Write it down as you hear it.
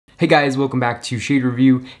Hey guys, welcome back to Shade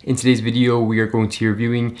Review. In today's video, we are going to be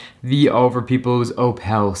reviewing the Oliver Peoples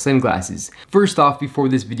OPLL sunglasses. First off, before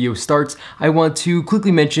this video starts, I want to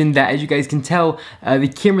quickly mention that as you guys can tell, the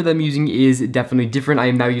camera that I'm using is definitely different. I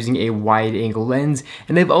am now using a wide angle lens,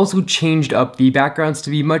 and I've also changed up the backgrounds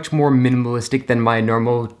to be much more minimalistic than my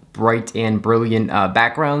normal bright and brilliant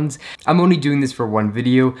backgrounds. I'm only doing this for one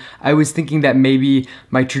video. I was thinking that maybe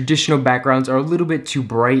my traditional backgrounds are a little bit too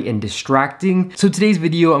bright and distracting. So today's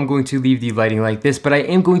video, I'm going to leave the lighting like this, but I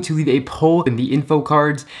am going to leave a poll in the info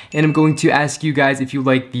cards, and I'm going to ask you guys if you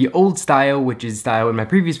like the old style, which is style in my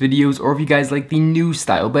previous videos, or if you guys like the new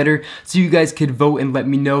style better, so you guys could vote and let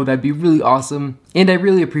me know. That'd be really awesome. And I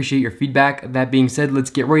really appreciate your feedback. That being said, let's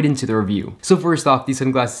get right into the review. So first off, these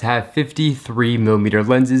sunglasses have 53mm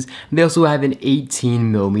lenses. They also have an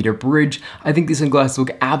 18mm bridge. I think these sunglasses look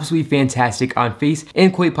absolutely fantastic on face,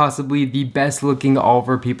 and quite possibly the best looking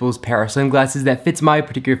Oliver Peoples pair of sunglasses that fits my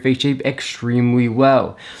particular face shape extremely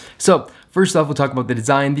well. So first off, we'll talk about the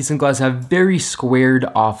design. These sunglasses have very squared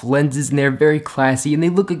off lenses, and they're very classy, and they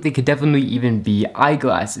look like they could definitely even be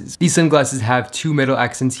eyeglasses. These sunglasses have two metal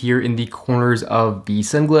accents here in the corners of the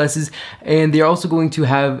sunglasses, and they're also going to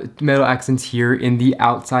have metal accents here in the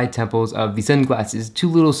outside temples of the sunglasses, two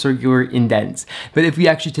little circular indents. But if we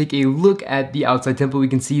actually take a look at the outside temple, we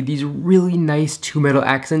can see these really nice two metal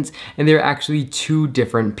accents, and they're actually two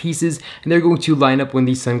different pieces, and they're going to line up when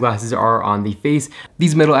these sunglasses are on the face.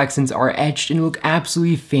 These metal accents are etched and look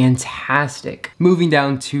absolutely fantastic. Moving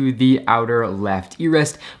down to the outer left ear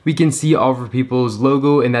rest, we can see Oliver Peoples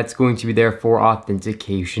logo, and that's going to be there for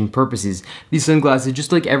authentication purposes. These sunglasses,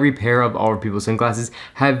 just like every pair of Oliver Peoples sunglasses,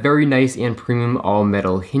 have very nice and premium all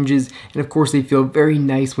metal hinges, and of course they feel very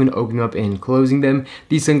nice when opening up and closing them.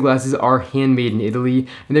 These sunglasses are handmade in Italy,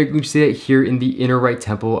 and they're going to say that here in the inner right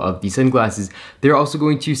temple of the sunglasses. They're also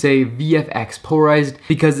going to say VFX Polarized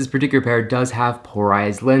because this particular pair does have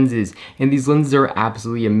polarized lenses, and these lenses are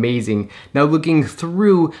absolutely amazing. Now looking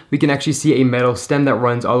through, we can actually see a metal stem that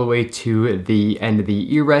runs all the way to the end of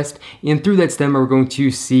the ear rest, and through that stem we're going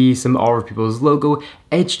to see some Oliver Peoples logo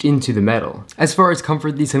etched into the metal. As far as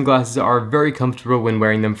comfort, these sunglasses are very comfortable when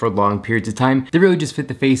wearing them for long periods of time. They really just fit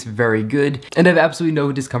the face very good, and I have absolutely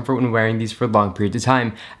no discomfort when wearing these for long periods of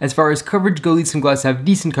time. As far as coverage go, these sunglasses have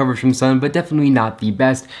decent coverage from sun, but definitely not the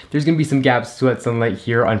best. There's going to be some gaps to let sunlight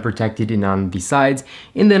here unprotected and on the sides,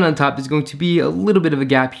 and then on top there's going to be a little bit of a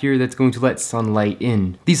gap here that's going to let sunlight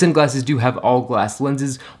in. These sunglasses do have all glass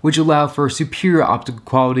lenses, which allow for superior optical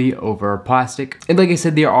quality over plastic, and like I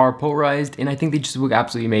said, they are polarized, and I think they just look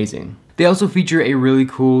absolutely amazing. They also feature a really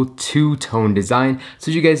cool two-tone design.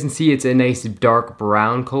 So as you guys can see, it's a nice dark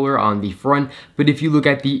brown color on the front, but if you look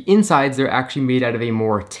at the insides, they're actually made out of a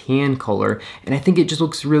more tan color, and I think it just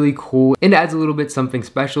looks really cool and adds a little bit something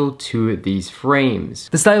special to these frames.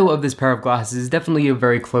 The style of this pair of glasses is definitely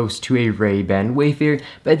very close to a Ray-Ban Wayfarer,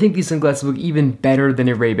 but I think these sunglasses look even better than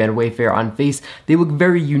a Ray-Ban Wayfarer on face. They look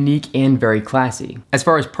very unique and very classy. As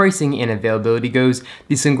far as pricing and availability goes,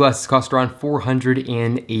 these sunglasses cost around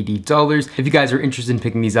 $480. If you guys are interested in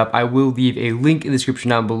picking these up, I will leave a link in the description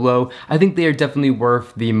down below. I think they are definitely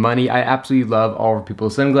worth the money. I absolutely love Oliver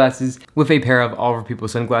Peoples sunglasses. With a pair of Oliver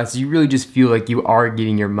Peoples sunglasses, you really just feel like you are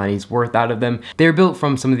getting your money's worth out of them. They're built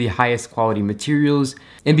from some of the highest quality materials,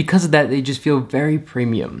 and because of that, they just feel very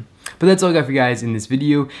premium. But that's all I got for you guys in this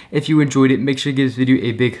video. If you enjoyed it, make sure to give this video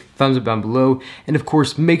a big thumbs up down below. And of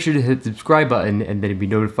course, make sure to hit the subscribe button and then be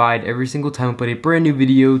notified every single time I put a brand new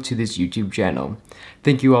video to this YouTube channel.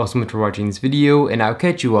 Thank you all so much for watching this video, and I'll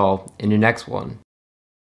catch you all in the next one.